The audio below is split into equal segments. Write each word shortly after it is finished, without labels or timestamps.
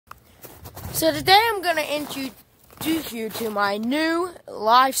So today I'm going to introduce you to my new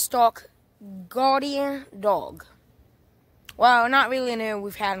livestock guardian dog. Well, not really new.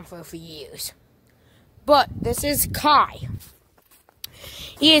 We've had him for a few years. But this is Kai.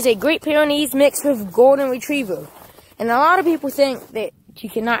 He is a Great Pyrenees mixed with Golden Retriever. And a lot of people think that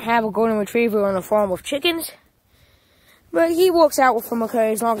you cannot have a Golden Retriever on a farm with chickens. But he works out with them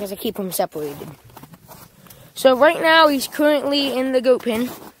okay as long as I keep them separated. So right now he's currently in the goat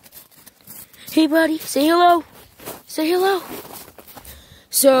pen. Hey buddy, say hello. Say hello.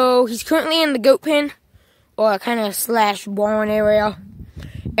 So he's currently in the goat pen, or kind of slash barn area.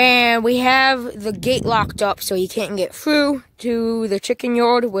 And we have the gate locked up so he can't get through to the chicken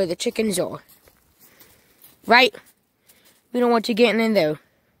yard where the chickens are. Right? We don't want you getting in there.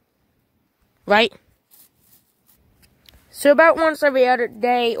 Right? So about once every other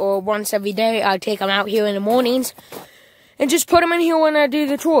day or once every day, I take him out here in the mornings and just put him in here when I do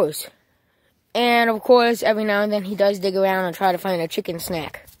the chores. And of course, every now and then he does dig around and try to find a chicken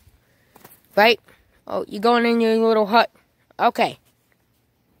snack. Right? Oh, you going in your little hut? Okay.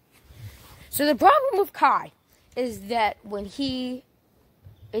 So the problem with Kai is that when he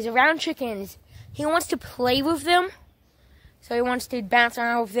is around chickens, he wants to play with them. So he wants to bounce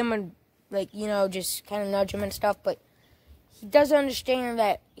around with them and, like, you know, just kind of nudge them and stuff. But he doesn't understand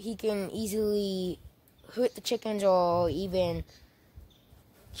that he can easily hurt the chickens or even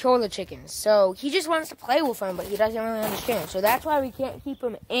kill the chickens. So he just wants to play with them, but he doesn't really understand. So that's why we can't keep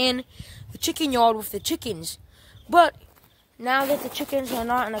him in the chicken yard with the chickens. But now that the chickens are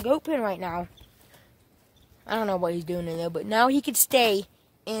not in a goat pen right now, I don't know what he's doing in there, but now he can stay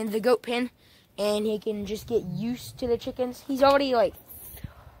in the goat pen and he can just get used to the chickens. He's already, like,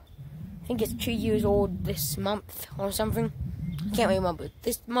 I think it's 2 years old this month or something. I can't remember.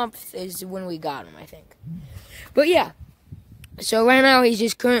 This month is when we got him, I think. But yeah. So right now he's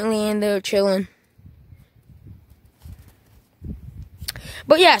just currently in there chilling.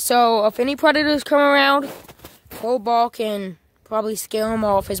 But yeah, so if any predators come around, he'll bark and probably scare them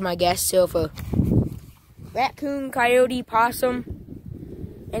off is my guess. So if a raccoon, coyote, possum,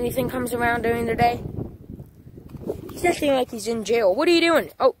 anything comes around during the day, he's acting like he's in jail. What are you doing?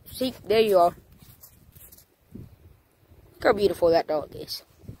 Oh, see, there you are. Look how beautiful that dog is.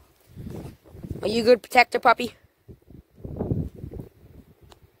 Are you a good protector, puppy?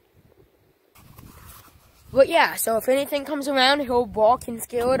 But yeah, so if anything comes around, he'll bark and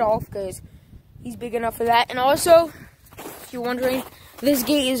scare it off because he's big enough for that. And also, if you're wondering, this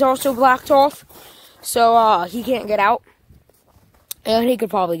gate is also blocked off, so he can't get out. And he could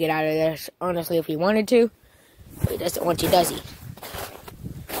probably get out of there, honestly, if he wanted to. But he doesn't want to, does he?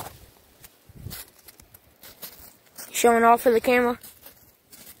 Showing off for the camera.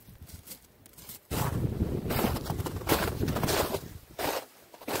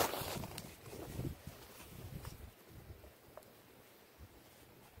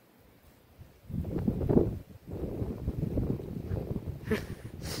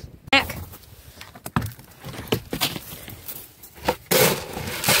 Back.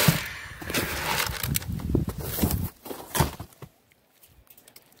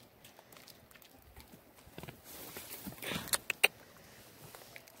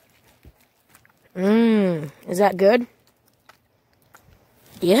 Is that good?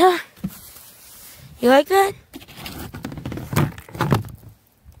 Yeah? You like that?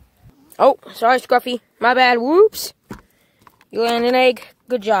 Oh, sorry, Scruffy. My bad. Whoops. You landed an egg.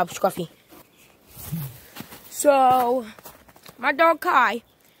 Good job, Scruffy. So, my dog Kai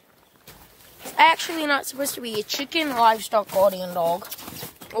is actually not supposed to be a chicken livestock guardian dog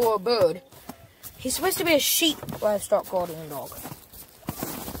or a bird. He's supposed to be a sheep livestock guardian dog.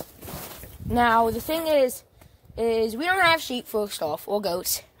 Now, the thing is we don't have sheep, first off, or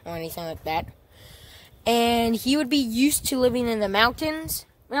goats, or anything like that. And he would be used to living in the mountains,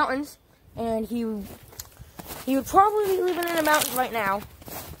 and he would probably be living in the mountains right now,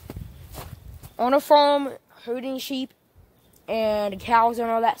 on a farm, herding sheep, and cows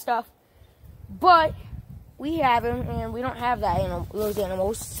and all that stuff. But we have him, and we don't have those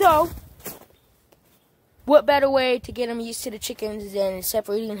animals, so what better way to get him used to the chickens than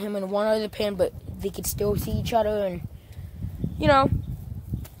separating him in one other pen, but they could still see each other and, you know.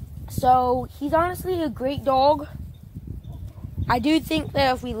 So, he's honestly a great dog. I do think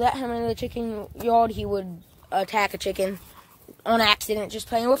that if we let him in the chicken yard, he would attack a chicken on accident, just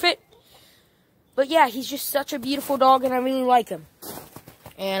playing with it. But yeah, he's just such a beautiful dog, and I really like him.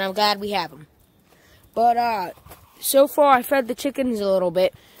 And I'm glad we have him. But, so far, I fed the chickens a little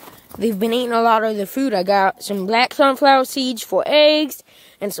bit. They've been eating a lot of the food. I got some black sunflower seeds for eggs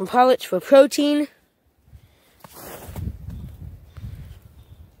and some pellets for protein.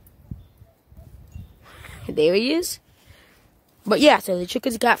 There he is. But yeah, so the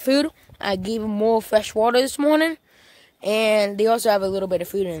chickens got food. I gave them more fresh water this morning. And they also have a little bit of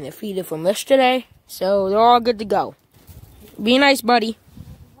food in their feeder from yesterday. So they're all good to go. Be nice, buddy.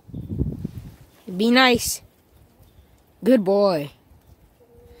 Be nice. Good boy.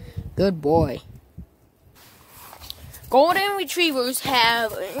 Good boy. Golden retrievers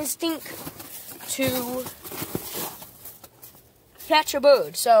have an instinct to catch a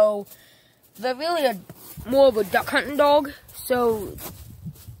bird. So they're really more of a duck hunting dog. So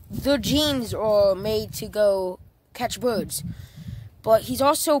their genes are made to go catch birds. But he's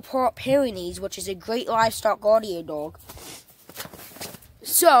also part Pyrenees, which is a great livestock guardian dog.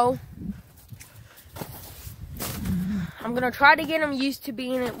 So I'm going to try to get him used to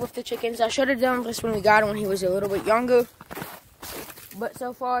being with the chickens. I should have done this when we got him when he was a little bit younger. But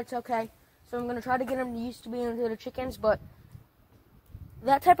so far, it's okay. So I'm going to try to get him used to being with the chickens. But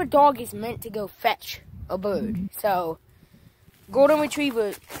that type of dog is meant to go fetch a bird. So, golden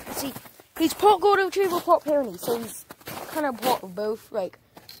retriever. See, he's part golden retriever, part Pyrenees. So he's kind of part of both. Like,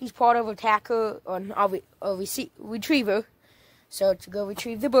 he's part of attacker and a retriever. So, to go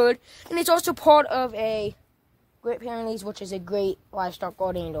retrieve the bird. And it's also part of a Great Pyrenees, which is a great livestock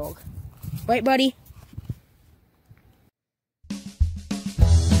guardian dog. Right, buddy?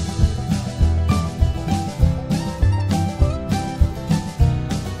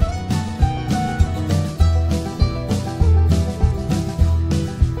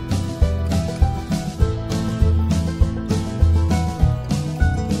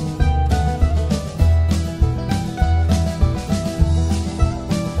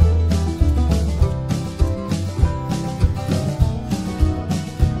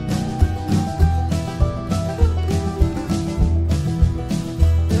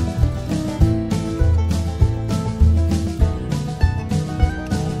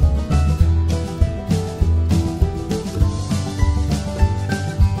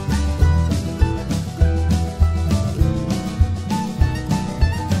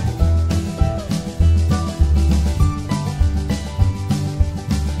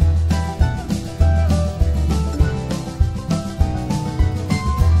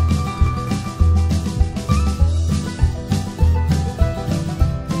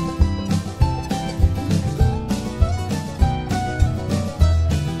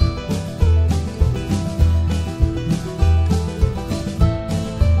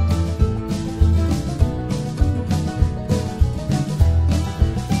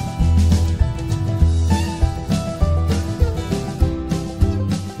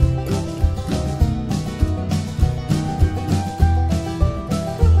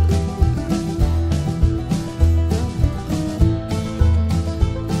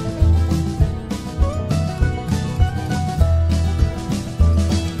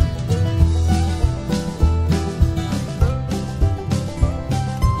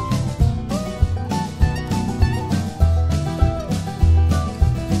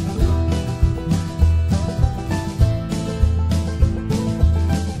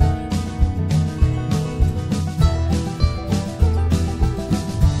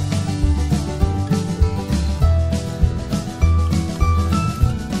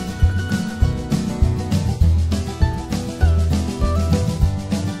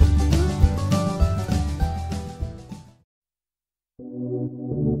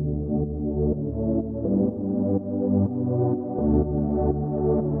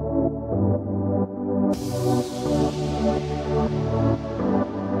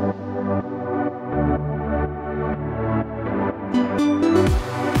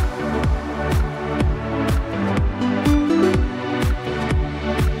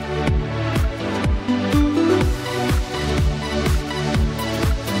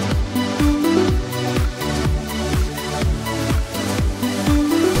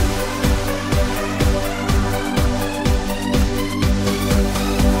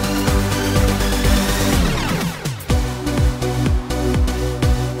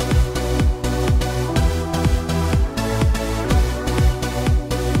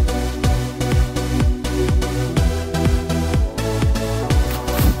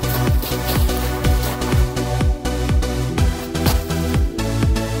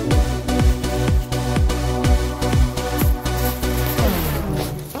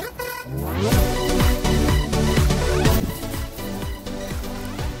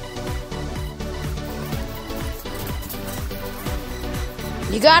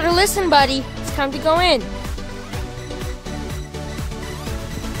 You gotta listen, buddy. It's time to go in.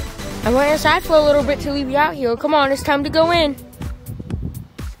 I went inside for a little bit to leave you out here. Come on, it's time to go in.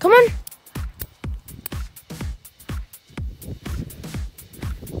 Come on.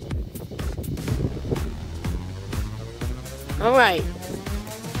 Alright.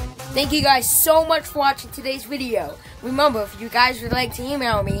 Thank you guys so much for watching today's video. Remember, if you guys would like to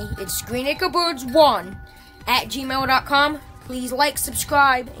email me, it's greenacrebirds1@gmail.com. Please like,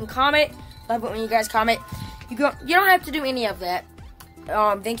 subscribe, and comment. Love it when you guys comment. You don't have to do any of that.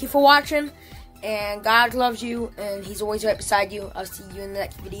 Thank you for watching. And God loves you, and He's always right beside you. I'll see you in the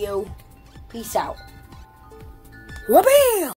next video. Peace out. Whoopee!